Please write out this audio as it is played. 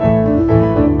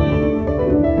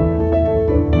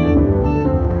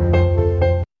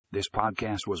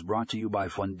podcast was brought to you by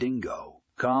Fundingo.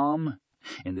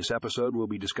 In this episode, we'll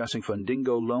be discussing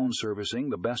Fundingo Loan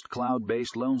Servicing, the best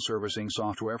cloud-based loan servicing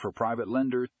software for private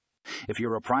lenders. If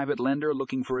you're a private lender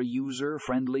looking for a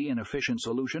user-friendly and efficient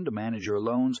solution to manage your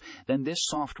loans, then this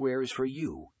software is for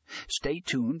you. Stay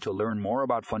tuned to learn more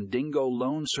about Fundingo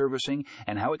Loan Servicing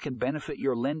and how it can benefit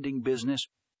your lending business.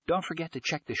 Don't forget to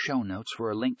check the show notes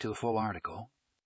for a link to the full article.